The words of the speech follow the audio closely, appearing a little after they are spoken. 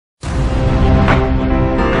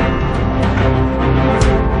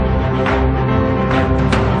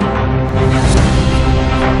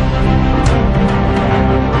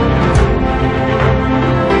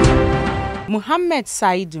Mohammed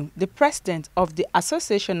Saidu, the president of the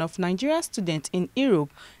Association of Nigerian Students in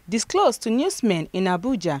Europe, disclosed to newsmen in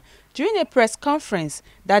Abuja during a press conference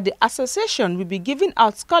that the association will be giving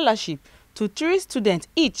out scholarship to 3 students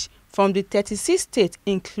each from the 36 states,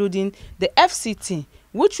 including the FCT,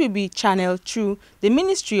 which will be channeled through the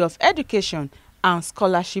Ministry of Education and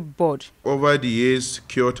Scholarship Board. Over the years,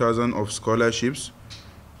 secured thousands of scholarships,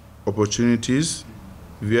 opportunities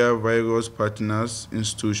via various partners,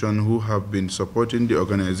 institutions who have been supporting the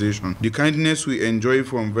organization. The kindness we enjoy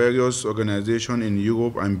from various organizations in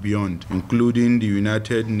Europe and beyond, including the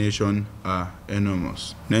United Nations, are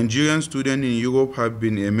enormous. Nigerian students in Europe have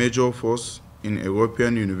been a major force in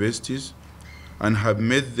European universities and have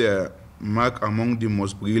made their mark among the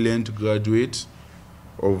most brilliant graduates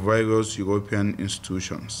of various European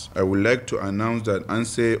institutions. I would like to announce that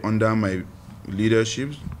ANSE, under my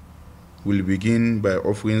leadership, will begin by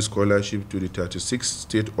offering scholarship to the 36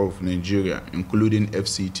 states of Nigeria, including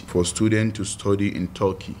FCT, for students to study in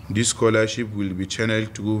Turkey. This scholarship will be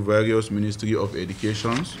channeled through various Ministry of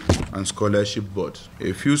Education and Scholarship Boards.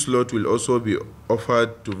 A few slots will also be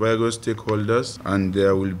offered to various stakeholders, and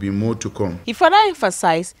there will be more to come. He further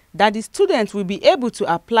emphasized that the students will be able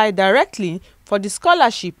to apply directly for the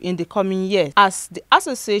scholarship in the coming year, as the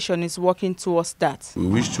association is working towards that. We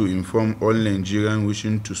wish to inform all Nigerians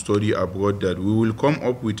wishing to study abroad that we will come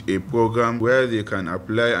up with a program where they can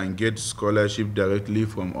apply and get scholarship directly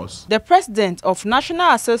from us. The president of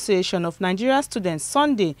National Association of Nigerian Students,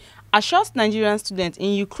 Sunday, assures Nigerian students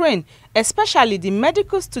in Ukraine, especially the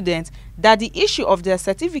medical students, that the issue of their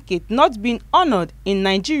certificate not being honored in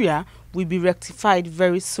Nigeria will be rectified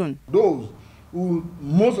very soon. Those who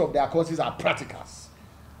most of their courses are practicals,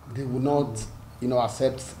 they will not,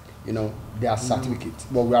 accept, their certificate.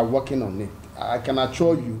 But we are working on it. I can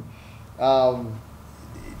assure you,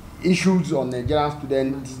 issues on Nigerian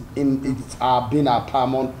students are being a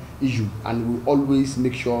paramount issue, and we always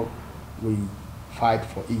make sure we fight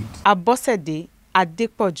for it. Abosede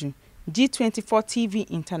Adepoju, G24 TV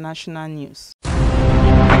International News.